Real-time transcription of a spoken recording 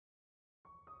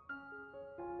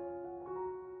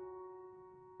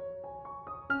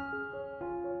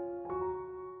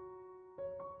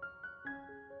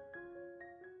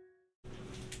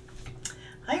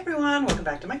everyone,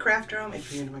 welcome back to my craft room.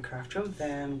 If you're new to my craft room,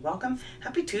 then welcome.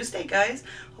 Happy Tuesday, guys.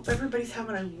 Hope everybody's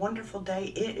having a wonderful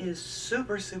day. It is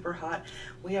super, super hot.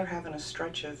 We are having a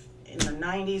stretch of in the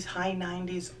 90s, high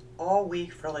 90s all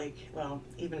week for like, well,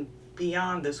 even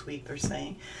beyond this week, they're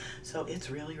saying. So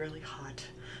it's really, really hot.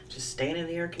 Just staying in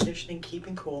the air conditioning,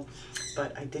 keeping cool.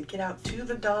 But I did get out to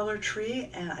the Dollar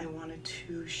Tree and I wanted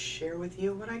to share with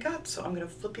you what I got. So I'm going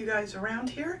to flip you guys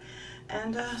around here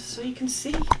and so you can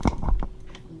see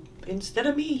instead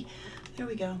of me. There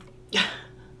we go.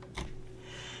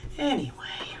 Anyway,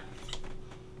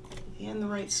 in the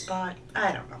right spot.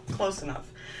 I don't know. Close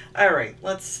enough. All right,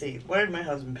 let's see. What did my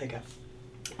husband pick up?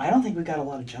 I don't think we got a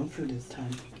lot of junk food this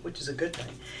time, which is a good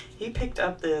thing. He picked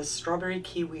up this strawberry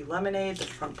kiwi lemonade, the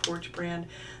Front Porch brand.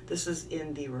 This is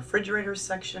in the refrigerator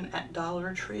section at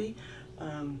Dollar Tree.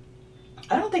 I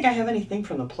don't think I have anything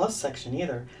from the plus section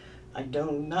either. I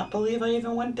do not believe I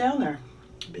even went down there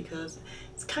because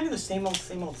it's kind of the same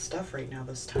old stuff right now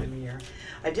this time of year.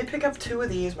 I did pick up 2 of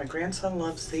these. My grandson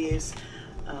loves these.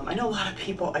 I know a lot of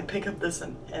people, I pick up this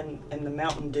and the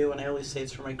Mountain Dew, and I always say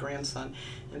it's for my grandson,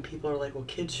 and people are like, well,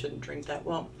 kids shouldn't drink that.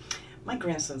 Well, my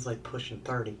grandson's like pushing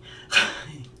 30.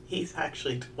 He's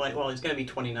actually, well, he's going to be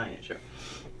 29 this year.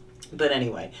 But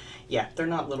anyway, yeah, they're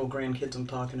not little grandkids I'm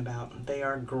talking about. They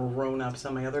are grown-ups.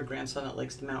 And my other grandson that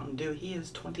likes the Mountain Dew, he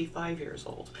is 25 years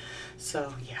old.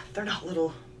 So, yeah, they're not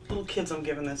little kids I'm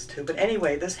giving this to. But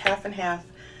anyway, this half and half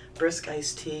brisk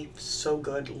iced tea, so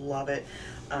good, love it.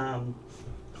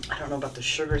 I don't know about the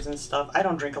sugars and stuff. I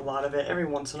don't drink a lot of it. Every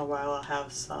once in a while I'll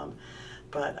have some.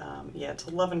 But yeah, it's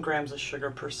 11 grams of sugar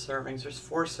per servings. There's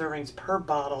 4 servings per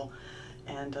bottle,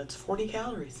 and it's 40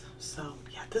 calories. So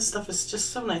yeah, this stuff is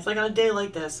just so nice. Like on a day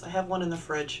like this, I have one in the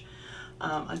fridge.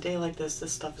 A day like this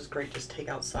stuff is great. Just take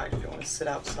outside if you want to sit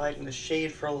outside in the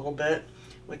shade for a little bit,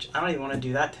 which I don't even want to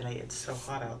do that today. It's so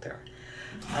hot out there.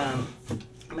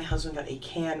 My husband got a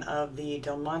can of the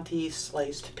Del Monte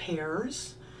sliced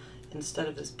pears. Instead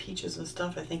of his peaches and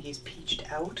stuff, I think he's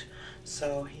peached out.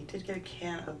 So he did get a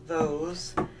can of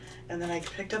those. And then I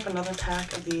picked up another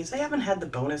pack of these. I haven't had the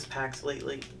bonus packs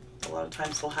lately. A lot of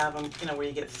times they'll have them, you know, where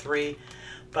you get 3.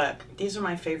 But these are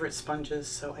my favorite sponges.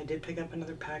 So I did pick up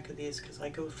another pack of these because I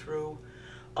go through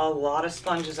a lot of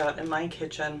sponges out in my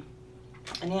kitchen.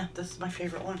 And yeah, this is my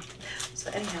favorite one.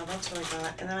 So anyhow, that's what I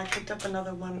got. And then I picked up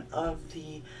another one of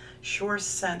the Sure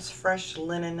Scents Fresh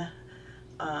Linen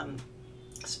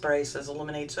spray. Says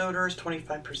eliminates odors,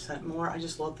 25% more. I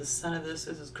just love the scent of this.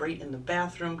 This is great in the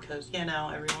bathroom because, you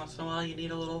know, every once in a while you need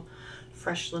a little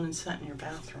fresh linen scent in your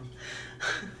bathroom.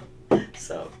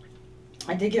 So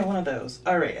I did get one of those.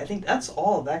 All right, I think that's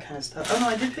all of that kind of stuff. Oh no,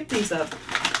 I did pick these up.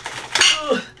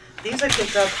 Ugh. These I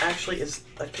picked up actually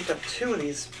I picked up 2 of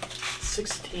these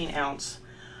 16-ounce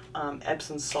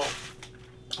Epsom salt,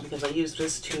 because I use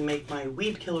this to make my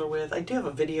weed killer with. I do have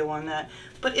a video on that,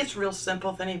 but it's real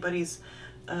simple. If anybody's,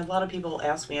 a lot of people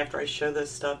ask me after I show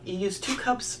this stuff, you use 2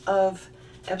 cups of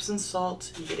Epsom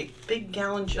salt, you get a big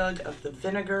gallon jug of the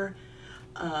vinegar,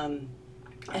 and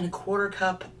a 1/4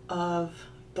 cup of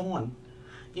Dawn.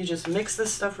 You just mix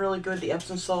this stuff really good, the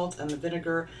Epsom salt and the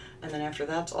vinegar, and then after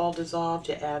that's all dissolved,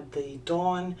 you add the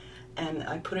Dawn, and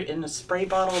I put it in a spray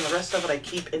bottle, and the rest of it I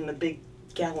keep in the big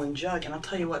gallon jug. And I'll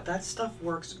tell you what, that stuff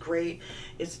works great.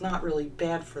 It's not really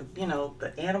bad for, you know,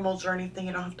 the animals or anything.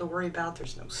 You don't have to worry about.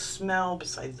 There's no smell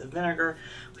besides the vinegar,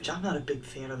 which I'm not a big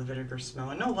fan of the vinegar smell.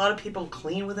 I know a lot of people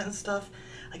clean with it and stuff.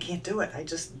 I can't do it. I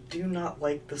just do not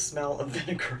like the smell of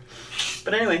vinegar.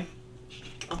 But anyway,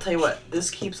 I'll tell you what,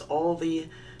 this keeps all the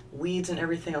weeds and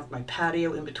everything off my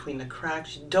patio in between the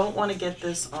cracks. You don't want to get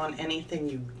this on anything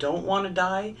you don't want to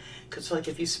dye, because like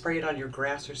if you spray it on your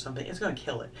grass or something, it's going to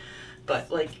kill it.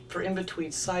 But like for in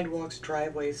between sidewalks,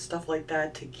 driveways, stuff like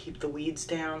that, to keep the weeds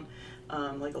down,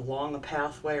 like along the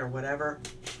pathway or whatever,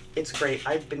 it's great.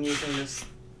 I've been using this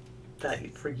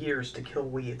for years to kill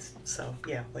weeds. So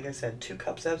yeah, like I said, 2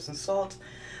 cups Epsom salt,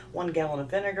 1 gallon of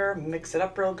vinegar, mix it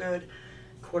up real good,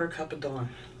 1/4 cup of Dawn.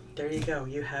 There you go.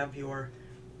 You have your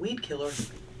weed killer.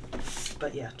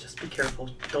 But yeah, just be careful.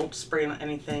 Don't spray on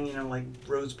anything, you know, like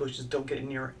rose bushes. Don't get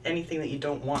near anything that you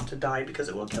don't want to die because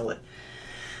it will kill it.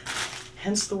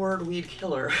 Hence the word weed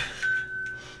killer.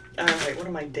 All right, what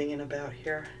am I dinging about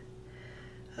here?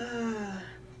 All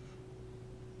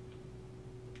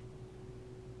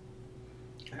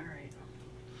right.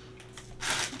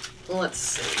 Let's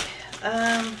see.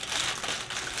 I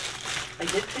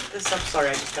did pick this up. Sorry,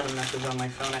 I just got a message on my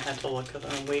phone. I had to look because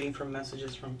I'm waiting for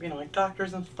messages from, you know, like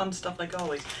doctors and fun stuff like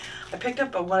always. I picked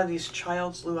up one of these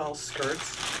Child's Luau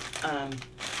skirts.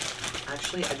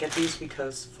 Actually, I get these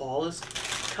because fall is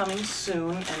coming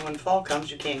soon, and when fall comes,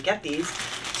 you can't get these.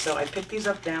 So I picked these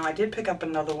up now. I did pick up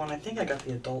another one. I think I got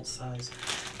the adult size,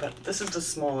 but this is the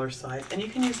smaller size. And you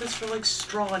can use this for like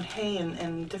straw and hay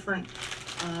and different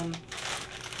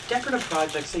decorative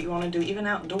projects that you want to do, even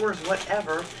outdoors,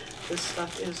 whatever. This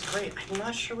stuff is great. I'm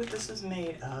not sure what this is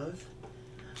made of.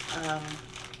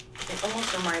 It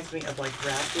almost reminds me of like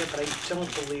raffia, but I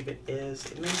don't believe it is.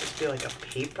 It may just be like a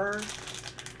paper.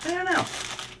 I don't know.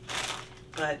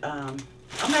 But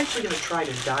I'm actually going to try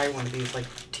to dye one of these, like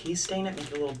tea stain it,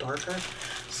 make it a little darker.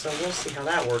 So we'll see how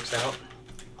that works out.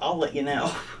 I'll let you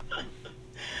know.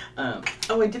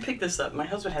 Oh, I did pick this up. My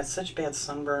husband had such bad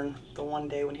sunburn the one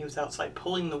day when he was outside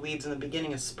pulling the weeds in the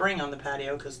beginning of spring on the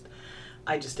patio because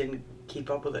I just didn't keep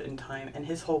up with it in time. And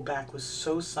his whole back was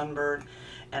so sunburned,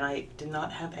 and I did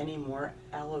not have any more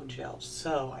aloe gel.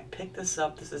 So I picked this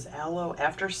up. This is aloe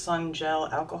after sun gel,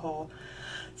 alcohol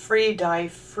free, dye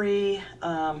free.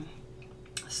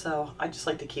 So I just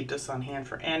like to keep this on hand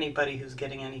for anybody who's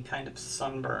getting any kind of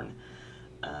sunburn.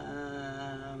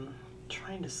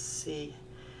 Trying to see.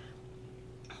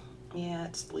 Yeah,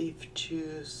 it's leaf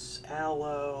juice,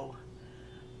 aloe.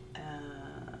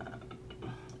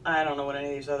 I don't know what any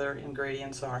of these other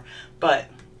ingredients are, but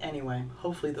anyway,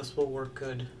 hopefully this will work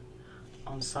good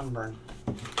on sunburn.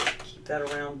 Keep that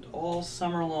around all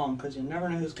summer long because you never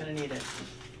know who's going to need it.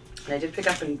 And I did pick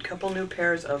up a couple new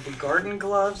pairs of the garden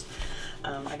gloves.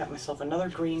 I got myself another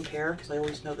green pair because I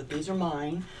always know that these are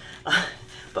mine.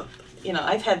 But, you know,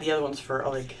 I've had the other ones for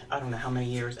like, I don't know how many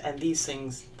years. And these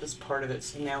things, this part of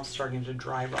it's now starting to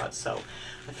dry rot. So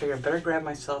I figured I better grab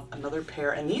myself another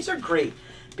pair. And these are great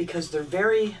because they're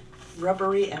very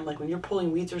rubbery. And like when you're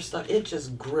pulling weeds or stuff, it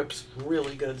just grips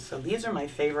really good. So these are my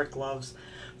favorite gloves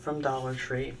from Dollar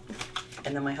Tree.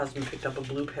 And then my husband picked up a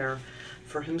blue pair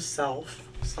for himself.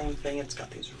 Same thing. It's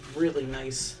got these really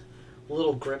nice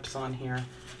little grips on here.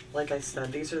 Like I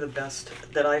said, these are the best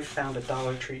that I've found at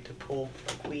Dollar Tree to pull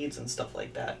like weeds and stuff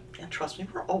like that. And trust me,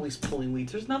 we're always pulling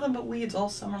weeds. There's nothing but weeds all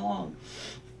summer long.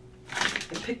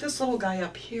 I picked this little guy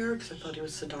up here because I thought he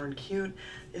was so darn cute.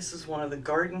 This is one of the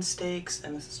garden stakes,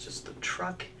 and this is just the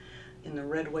truck in the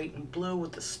red, white, and blue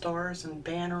with the stars and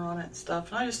banner on it and stuff.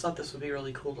 And I just thought this would be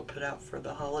really cool to put out for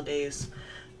the holidays.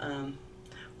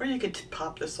 Or you could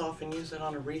pop this off and use it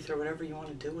on a wreath or whatever you want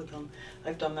to do with them.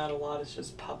 I've done that a lot, is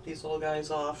just pop these little guys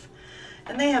off.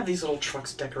 And they have these little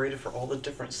trucks decorated for all the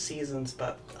different seasons,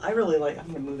 but I really like, I'm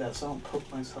going to move that so I don't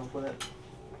poke myself with it.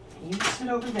 You sit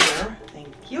over there,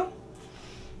 thank you.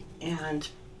 And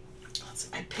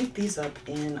I picked these up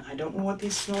in, I don't know what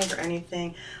these smell like or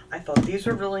anything. I thought these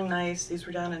were really nice. These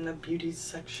were down in the beauty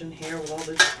section here with all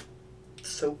the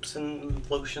soaps and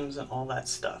lotions and all that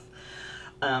stuff.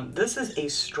 This is a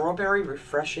strawberry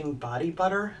refreshing body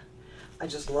butter. I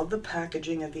just love the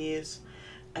packaging of these.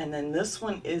 And then this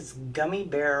one is Gummy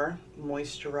Bear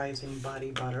moisturizing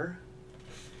body butter.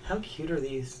 How cute are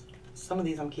these? Some of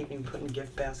these I'm keeping and put in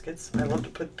gift baskets. I love to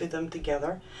put them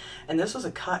together. And this was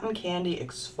a cotton candy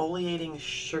exfoliating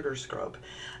sugar scrub.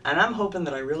 And I'm hoping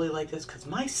that I really like this because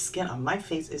my skin on my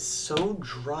face is so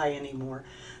dry anymore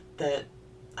that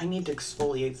I need to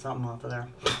exfoliate something off of there.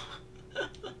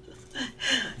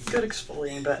 Good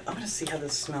exfoliating, but I'm going to see how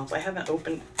this smells. I haven't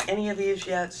opened any of these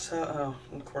yet, so,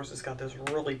 oh, of course it's got this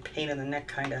really pain in the neck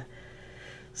kind of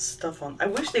stuff on. I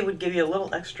wish they would give you a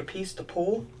little extra piece to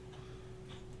pull.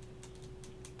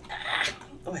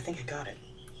 Oh, I think I got it.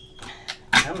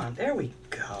 Come on, there we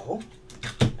go.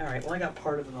 All right, well, I got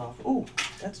part of it off. Ooh,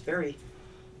 that's very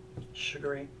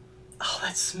sugary. Oh,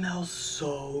 that smells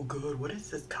so good. What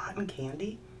is this, cotton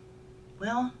candy?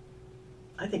 Well,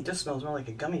 I think this smells more like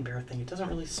a gummy bear thing. It doesn't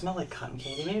really smell like cotton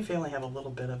candy. Maybe if you only have a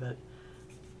little bit of it.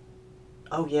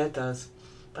 Oh, yeah, it does.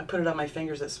 If I put it on my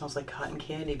fingers, it smells like cotton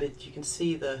candy, but you can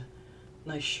see the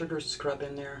nice sugar scrub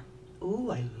in there. Ooh,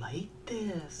 I like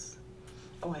this.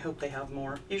 Oh, I hope they have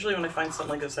more. Usually when I find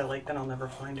something like this I like, then I'll never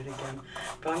find it again.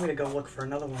 But I'm going to go look for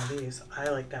another one of these. I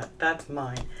like that. That's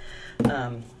mine.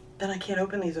 Then I can't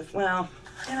open these if, well,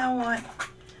 you know what?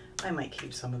 I might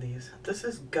keep some of these. This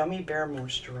is Gummy Bear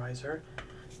Moisturizer.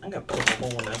 I'm going to poke a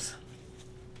hole in this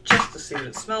just to see what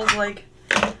it smells like.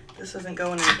 This isn't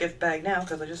going in a gift bag now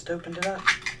because I just opened it up.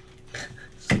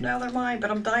 So now they're mine,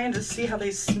 but I'm dying to see how they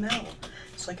smell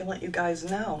so I can let you guys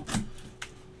know.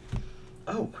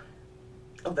 Oh,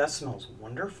 that smells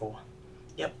wonderful.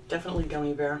 Yep, definitely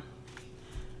gummy bear.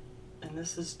 And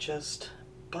this is just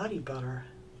body butter.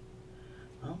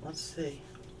 Well, let's see.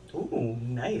 Ooh,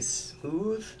 nice,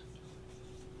 smooth.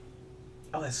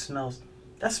 Oh, that smells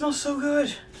so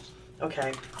good.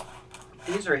 Okay,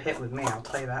 these are a hit with me, I'll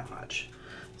tell you that much.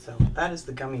 So that is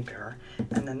the gummy bear.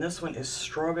 And then this one is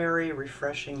strawberry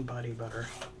refreshing body butter.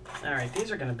 All right,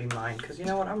 these are gonna be mine, because you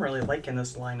know what? I'm really liking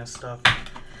this line of stuff.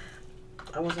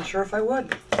 I wasn't sure if I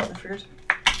would. I figured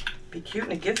be cute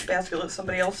in a gift basket, let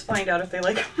somebody else find out if they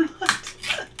like them or not.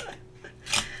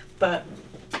 But,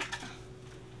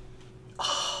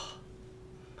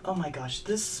 oh my gosh,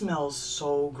 this smells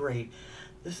so great.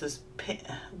 This is,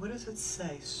 what does it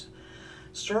say?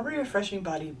 Strawberry refreshing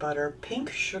body butter,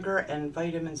 pink sugar, and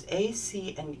vitamins A,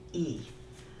 C, and E.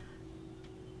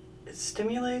 It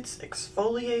stimulates,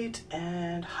 exfoliates,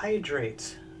 and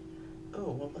hydrates.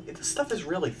 Oh, well, look, this stuff is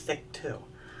really thick too.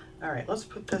 All right, let's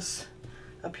put this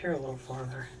up here a little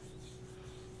farther.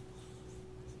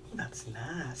 That's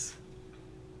nice.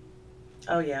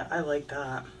 Oh yeah, I like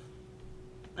that.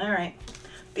 All right,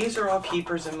 these are all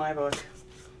keepers in my book.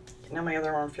 Now my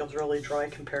other arm feels really dry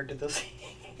compared to this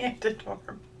handed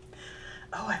arm.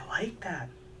 Oh, I like that.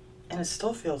 And it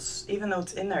still feels, even though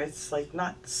it's in there, it's like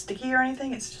not sticky or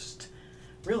anything, it's just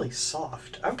really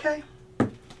soft. Okay.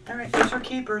 All right, these are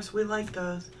keepers. We like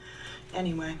those.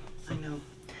 Anyway, I know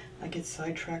I get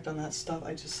sidetracked on that stuff.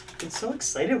 I just get so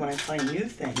excited when I find new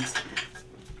things.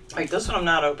 All right, this one I'm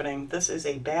not opening. This is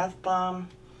a bath bomb.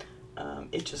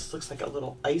 It just looks like a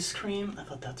little ice cream. I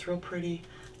thought that's real pretty.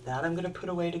 That I'm going to put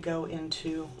away to go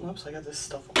into, whoops, I got this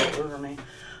stuff all over me,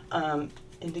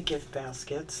 into gift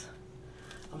baskets.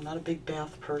 I'm not a big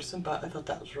bath person, but I thought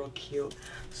that was real cute.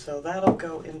 So that'll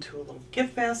go into a little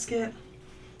gift basket.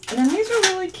 And then these are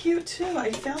really cute too.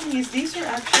 I found these. These are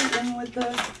actually in with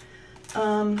the,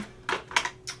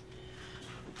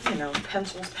 you know,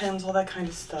 pencils, pens, all that kind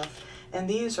of stuff. And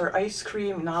these are ice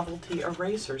cream novelty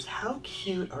erasers. How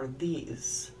cute are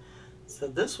these? So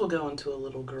this will go into a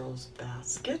little girl's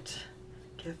basket,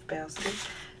 gift basket.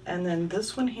 And then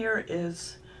this one here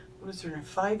is, what is there,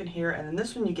 5 in here. And then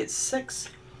this one you get 6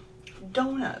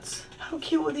 donuts. How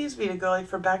cute would these be to go like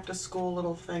for back to school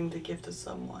little thing to give to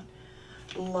someone?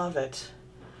 Love it.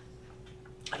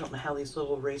 I don't know how these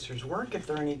little erasers work, if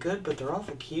they're any good, but they're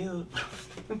awful cute.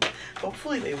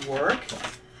 Hopefully they work.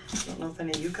 I don't know if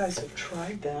any of you guys have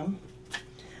tried them.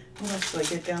 What else did I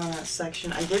get down in that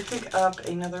section? I did pick up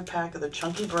another pack of the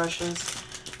chunky brushes.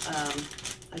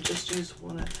 I just used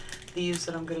one of these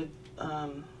that I'm going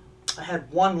to, I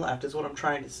had one left is what I'm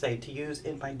trying to say, to use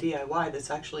in my DIY that's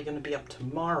actually going to be up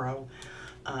tomorrow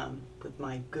with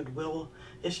my Goodwill.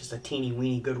 It's just a teeny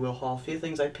weeny Goodwill haul. A few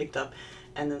things I picked up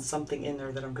and then something in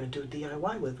there that I'm going to do a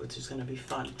DIY with, which is going to be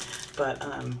fun. But,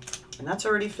 and that's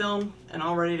already filmed and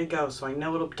all ready to go, so I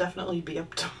know it'll definitely be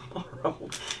up tomorrow.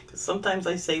 Because sometimes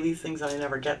I say these things and I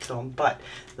never get to them, but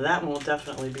that one will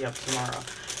definitely be up tomorrow.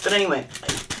 But anyway,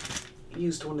 I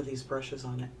used one of these brushes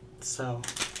on it, so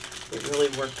it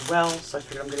really worked well. So I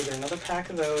figured I'm going to get another pack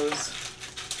of those.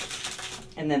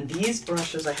 And then these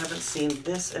brushes, I haven't seen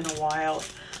this in a while.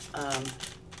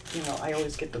 You know, I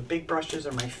always get the big brushes,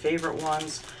 are my favorite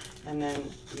ones. And then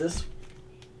this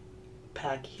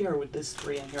pack here with this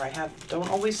 3 in here, don't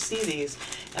always see these,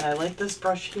 and I like this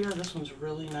brush here. This one's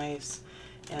really nice,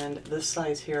 and this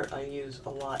size here I use a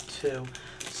lot too.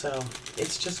 So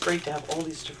it's just great to have all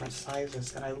these different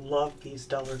sizes, and I love these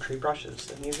Dollar Tree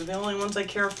brushes. And these are the only ones I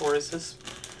care for, is this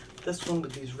one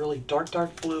with these really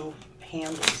dark blue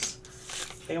handles.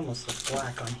 They almost look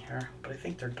black on here, but I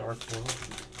think they're dark blue.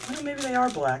 Well, maybe they are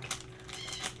black.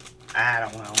 I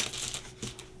don't know.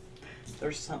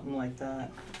 There's something like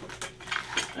that.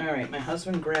 All right, my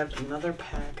husband grabbed another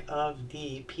pack of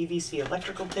the PVC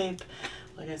electrical tape.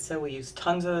 Like I said, we use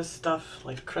tons of this stuff,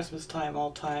 like Christmas time,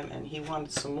 all time, and he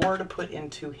wanted some more to put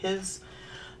into his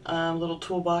little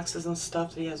toolboxes and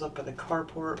stuff that he has up by the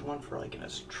carport, one for like in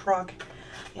his truck,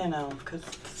 you know, because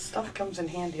stuff comes in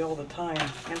handy all the time.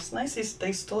 And it's nice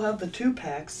they still have the 2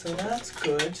 packs, so that's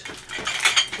good.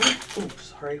 Oh,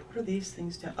 sorry, what are these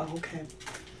things down? Oh, okay.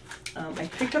 I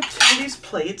picked up 2 of these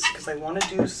plates because I want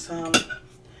to do some,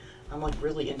 I'm like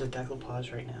really into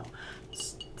decoupage right now.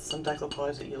 Some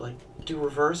decoupage that you like do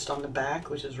reversed on the back,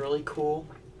 which is really cool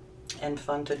and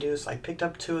fun to do. So I picked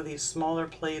up 2 of these smaller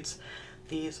plates.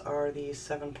 These are the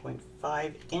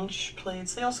 7.5 inch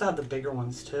plates. They also have the bigger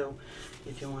ones too,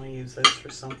 if you want to use those for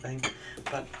something.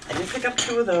 But I did pick up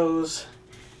 2 of those.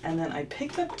 And then I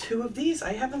picked up 2 of these.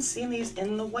 I haven't seen these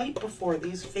in the white before,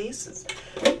 these vases.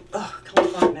 Oh,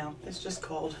 come on now. It's just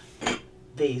called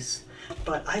vase.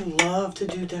 But I love to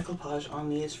do decoupage on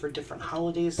these for different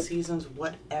holidays, seasons,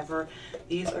 whatever.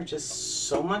 These are just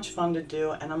so much fun to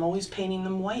do, and I'm always painting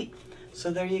them white. So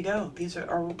there you go. These are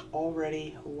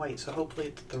already white. So hopefully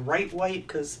it's the right white,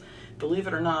 because believe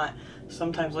it or not,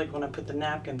 sometimes like when I put the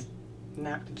napkins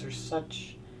are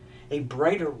such a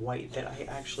brighter white that I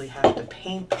actually have to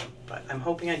paint them, but I'm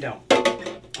hoping I don't.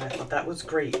 I thought that was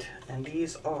great. And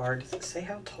these are, does it say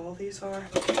how tall these are?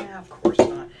 Yeah, of course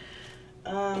not.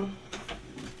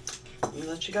 Let me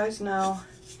let you guys know.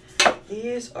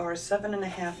 These are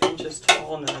 7.5 inches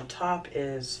tall, and then the top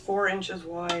is 4 inches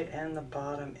wide, and the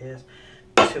bottom is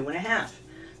 2.5.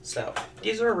 So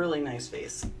these are a really nice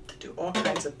vase to do all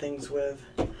kinds of things with.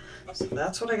 So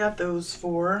that's what I got those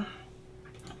for.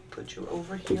 Put you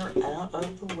over here out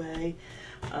of the way.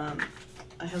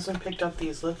 My husband picked up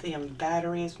these lithium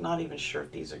batteries. Not even sure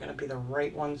if these are going to be the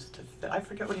right ones to fit. I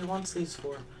forget what he wants these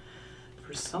for.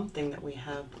 For something that we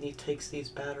have, he takes these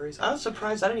batteries. I was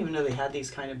surprised. I didn't even know they had these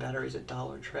kind of batteries at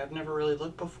Dollar Tree. I've never really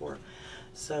looked before.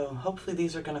 So hopefully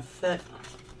these are going to fit.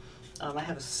 I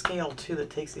have a scale too that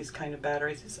takes these kind of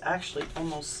batteries. This actually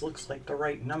almost looks like the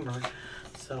right number.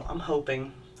 So I'm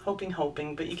hoping,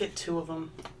 but you get 2 of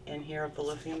them in here of the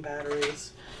lithium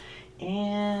batteries.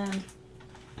 And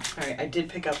all right, I did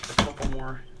pick up a couple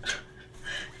more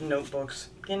notebooks.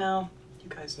 You know, you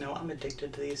guys know I'm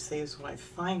addicted to these things when I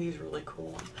find these really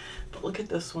cool ones. But look at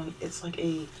this one. It's like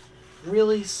a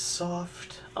really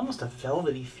soft, almost a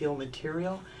velvety feel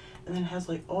material. And then it has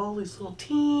like all these little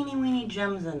teeny weeny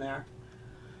gems in there.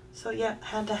 So yeah,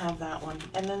 had to have that one.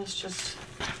 And then it's just,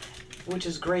 which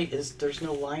is great, is there's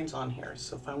no lines on here.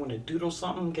 So if I want to doodle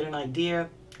something, get an idea,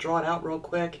 draw it out real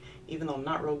quick, even though I'm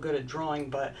not real good at drawing,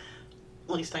 but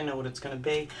at least I know what it's going to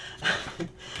be.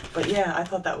 But yeah, I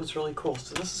thought that was really cool.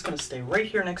 So this is going to stay right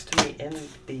here next to me in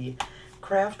the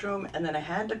craft room. And then I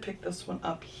had to pick this one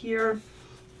up here.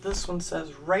 This one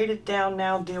says, write it down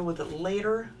now, deal with it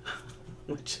later,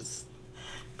 which is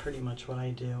pretty much what I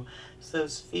do. So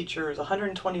this features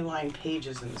 120 line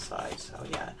pages inside. So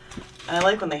yeah, and I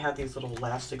like when they have these little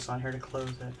elastics on here to close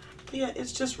it. But yeah,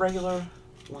 it's just regular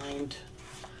lined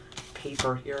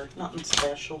paper here, nothing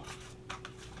special.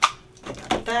 I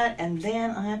got that, and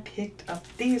then I picked up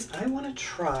these. I want to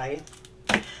try,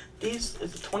 these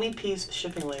is 20-piece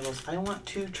shipping labels. I want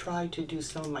to try to do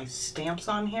some of my stamps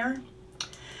on here.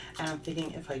 And I'm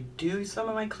thinking if I do some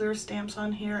of my clear stamps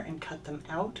on here and cut them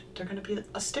out, they're going to be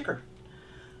a sticker.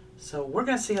 So we're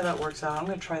going to see how that works out. I'm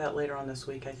going to try that later on this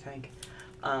week, I think.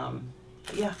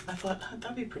 But yeah, I thought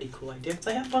that'd be a pretty cool idea. Because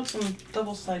I have bought some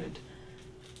double-sided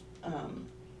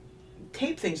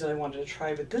tape things that I wanted to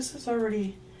try, but this is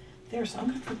already there. So I'm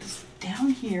going to put this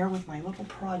down here with my little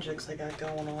projects I got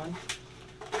going on.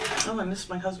 Oh, I missed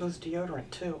my husband's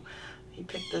deodorant too. He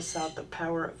picked this out, the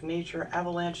Power of Nature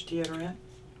Avalanche deodorant.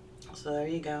 So there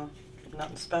you go.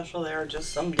 Nothing special there,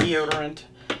 just some deodorant.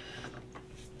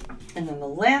 And then the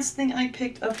last thing I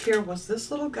picked up here was this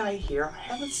little guy here. I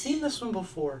haven't seen this one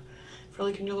before. For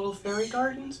like in your little fairy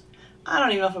gardens. I don't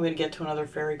even know if I'm going to get to another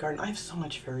fairy garden. I have so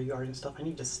much fairy garden stuff. I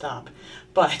need to stop.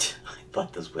 But I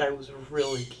thought this guy was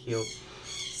really cute.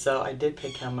 So I did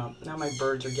pick him up. Now my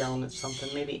birds are yelling at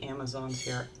something. Maybe Amazon's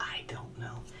here. I don't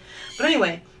know. But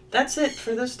anyway, that's it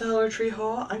for this Dollar Tree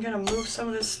haul. I'm going to move some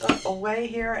of this stuff away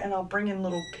here, and I'll bring in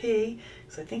little P,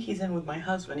 because I think he's in with my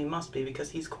husband. He must be, because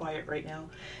he's quiet right now.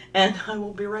 And I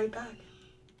will be right back.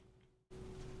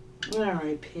 All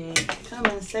right, P. Come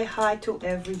and say hi to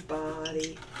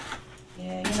everybody.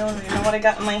 Yeah, you know what I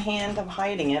got in my hand? I'm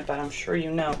hiding it, but I'm sure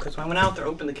you know, because when I went out there,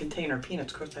 opened the container of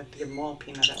peanuts. Of course, I have to give them all a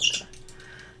peanut out there.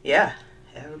 Yeah,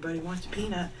 everybody wants a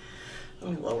peanut.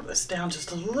 Let me lower this down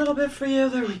just a little bit for you.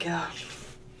 There we go.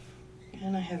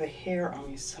 And I have a hair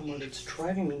on me somewhere that's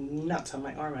driving me nuts on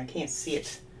my arm. I can't see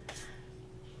it.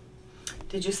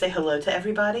 Did you say hello to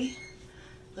everybody?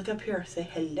 Look up here. Say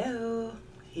hello.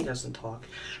 He doesn't talk.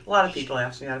 A lot of people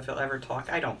ask me that if he'll ever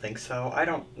talk. I don't think so. I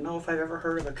don't know if I've ever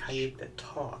heard of a coyote that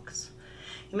talks.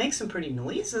 He makes some pretty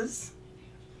noises.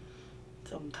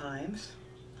 Sometimes.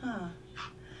 Huh.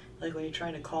 Like when you're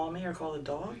trying to call me or call the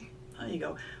dog. Oh, you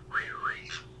go.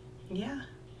 Yeah.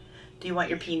 Do you want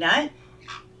your peanut?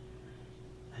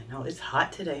 I know, it's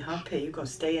hot today, huh, P? You gonna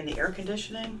stay in the air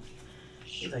conditioning?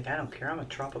 He's like, I don't care. I'm a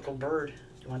tropical bird.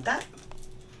 You want that?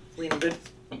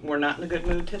 We're not in a good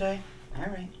mood today? All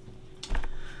right.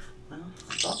 Well,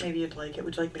 I thought maybe you'd like it.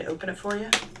 Would you like me to open it for you?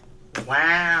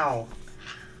 Wow.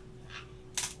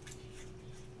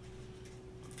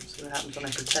 See what happens when I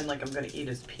pretend like I'm going to eat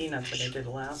his peanuts like I did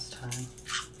last time.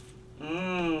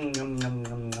 Mmm. Nom, nom,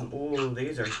 nom, nom. Ooh,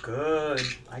 these are good.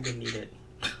 I didn't eat it.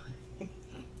 He's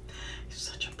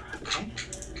such a brat, right?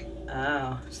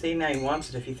 Oh, see, now he wants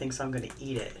it if he thinks I'm going to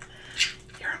eat it.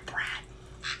 You're a brat.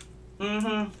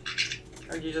 Mm-hmm.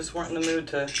 Or you just weren't in the mood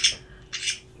to...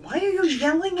 Why are you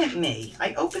yelling at me?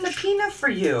 I opened a peanut for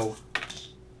you.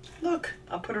 Look,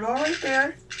 I'll put it all right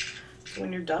there. So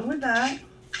when you're done with that...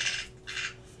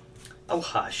 Oh,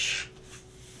 hush.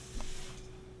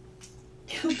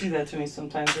 He'll do that to me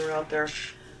sometimes. We're out there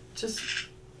just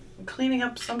cleaning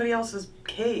up somebody else's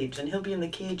cage, and he'll be in the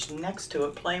cage next to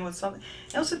it playing with something.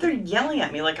 He'll sit there yelling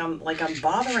at me like I'm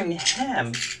bothering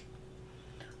him.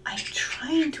 I'm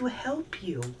trying to help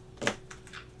you.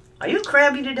 Are you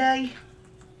crabby today?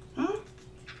 Hmm?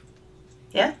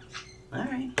 Yeah? All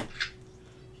right.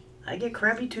 I get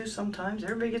crabby too sometimes.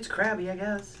 Everybody gets crabby, I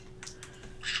guess.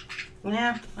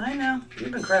 Yeah, I know.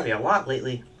 You've been crabby a lot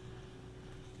lately.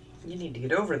 You need to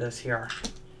get over this here.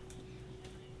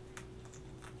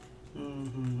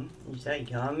 Mm-hmm. Is that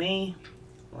yummy?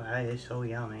 Wow, that is so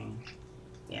yummy.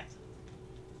 Yeah.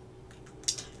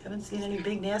 Haven't seen any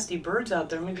big nasty birds out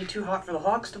there. Maybe too hot for the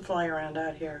hawks to fly around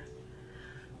out here.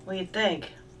 What do you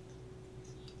think?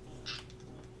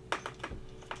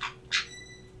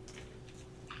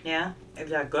 Yeah? Is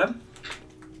that good?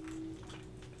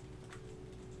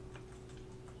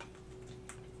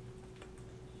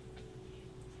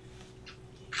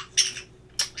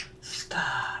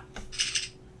 Stop.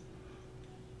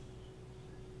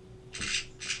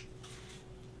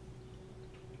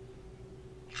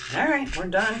 All right, we're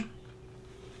done.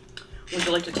 Would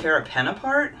you like to tear a pen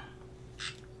apart?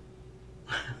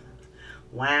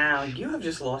 Wow, you have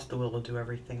just lost the will to do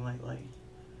everything lately.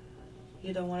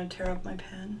 You don't want to tear up my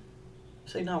pen?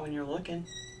 Say not when you're looking.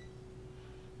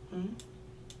 Hmm?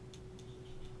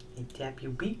 You tap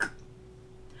your beak.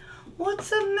 What's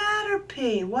the matter,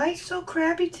 P? Why so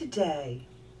crabby today?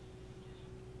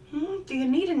 Hmm? Do you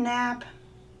need a nap?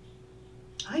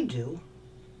 I do.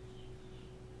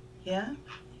 Yeah?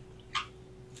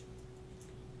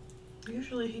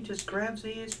 Usually he just grabs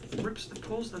these,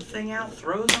 pulls the thing out,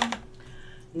 throws them.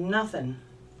 Nothing.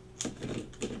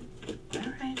 All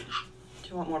right. Do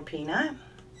you want more peanut?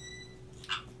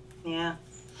 Yeah.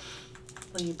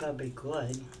 Well, you better be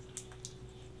good.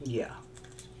 Yeah.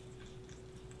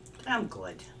 I'm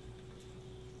good.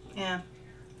 Yeah.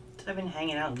 I've been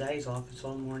hanging out in Daddy's office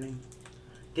all morning.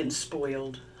 Getting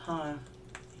spoiled. Huh?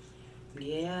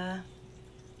 Yeah.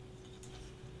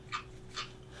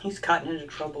 He's gotten into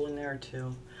trouble in there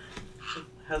too.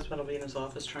 Husband will be in his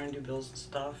office trying to do bills and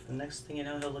stuff, and next thing you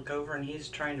know, he'll look over and he's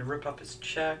trying to rip up his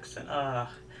checks and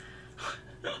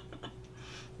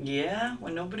yeah,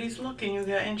 when nobody's looking, you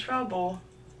get in trouble.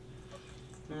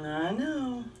 I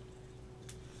know.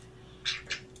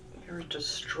 You're a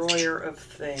destroyer of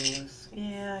things.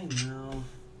 Yeah, I know.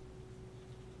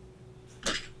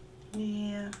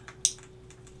 Yeah.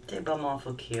 They bum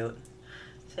awful cute.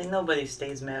 Say nobody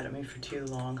stays mad at me for too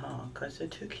long, huh? Because they're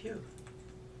too cute.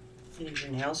 You need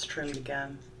your nails trimmed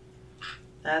again.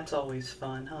 That's always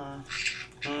fun, huh?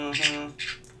 Mm-hmm.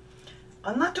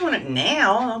 I'm not doing it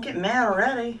now. Don't get mad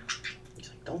already. He's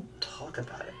like, don't talk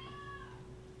about it.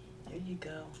 There you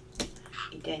go.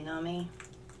 Eat that, nummy.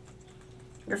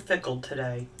 You're fickle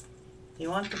today. You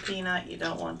want the peanut, you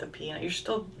don't want the peanut. You're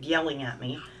still yelling at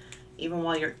me, even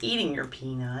while you're eating your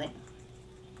peanut.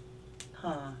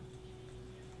 Huh.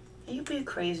 You be a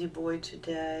crazy boy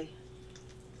today.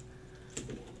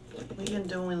 What are you gonna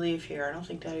do when we leave here? I don't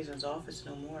think Daddy's in his office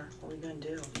no more. What are we gonna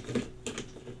do?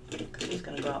 Because he's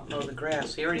gonna go out and mow the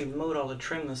grass. He already mowed all the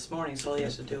trim this morning, so all he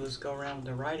has to do is go around with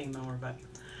the riding mower, but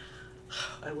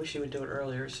I wish he would do it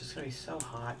earlier. It's just gonna be so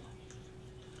hot.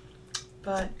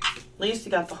 But at least he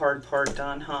got the hard part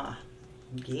done, huh?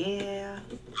 Yeah.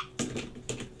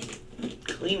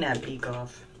 Clean that beak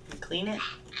off. Clean it.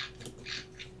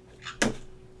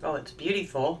 Oh, it's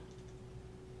beautiful.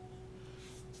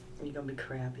 Are you gonna be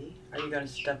crabby? Are you gonna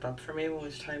step up for me when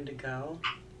it's time to go?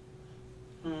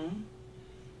 Hmm?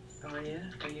 Are you?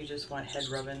 Or you just want head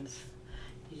rubbins?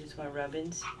 You just want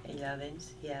rubbins and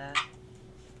lovins? Yeah.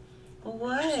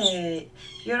 What?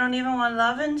 You don't even want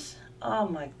lovins? Oh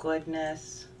my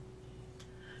goodness.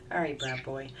 Alright, brat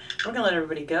boy. We're gonna let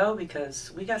everybody go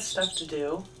because we got stuff to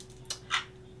do.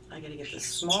 I gotta get this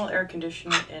small air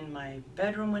conditioner in my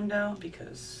bedroom window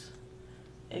because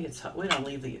it gets hot. We don't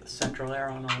leave the central air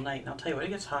on all night, and I'll tell you what, it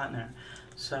gets hot in there.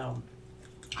 So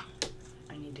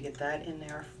I need to get that in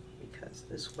there because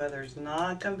this weather's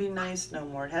not gonna be nice no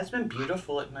more. It has been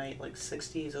beautiful at night, like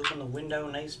 60s, open the window,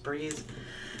 nice breeze.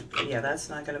 But yeah, that's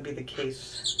not gonna be the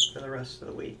case for the rest of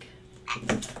the week.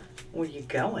 Where you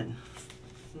going?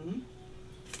 Hmm?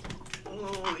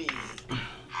 Oh, yeah.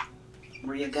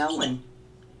 Where you going?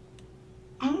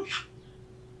 Hmm?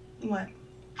 What?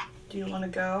 Do you want to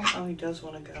go? Oh, he does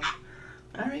want to go.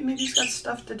 All right, maybe he's got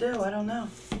stuff to do. I don't know.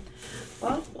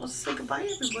 Well, we'll say goodbye,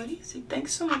 everybody. Say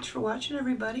thanks so much for watching,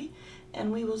 everybody.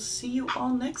 And we will see you all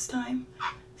next time.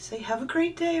 Say have a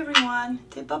great day, everyone.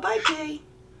 Say bye-bye, P.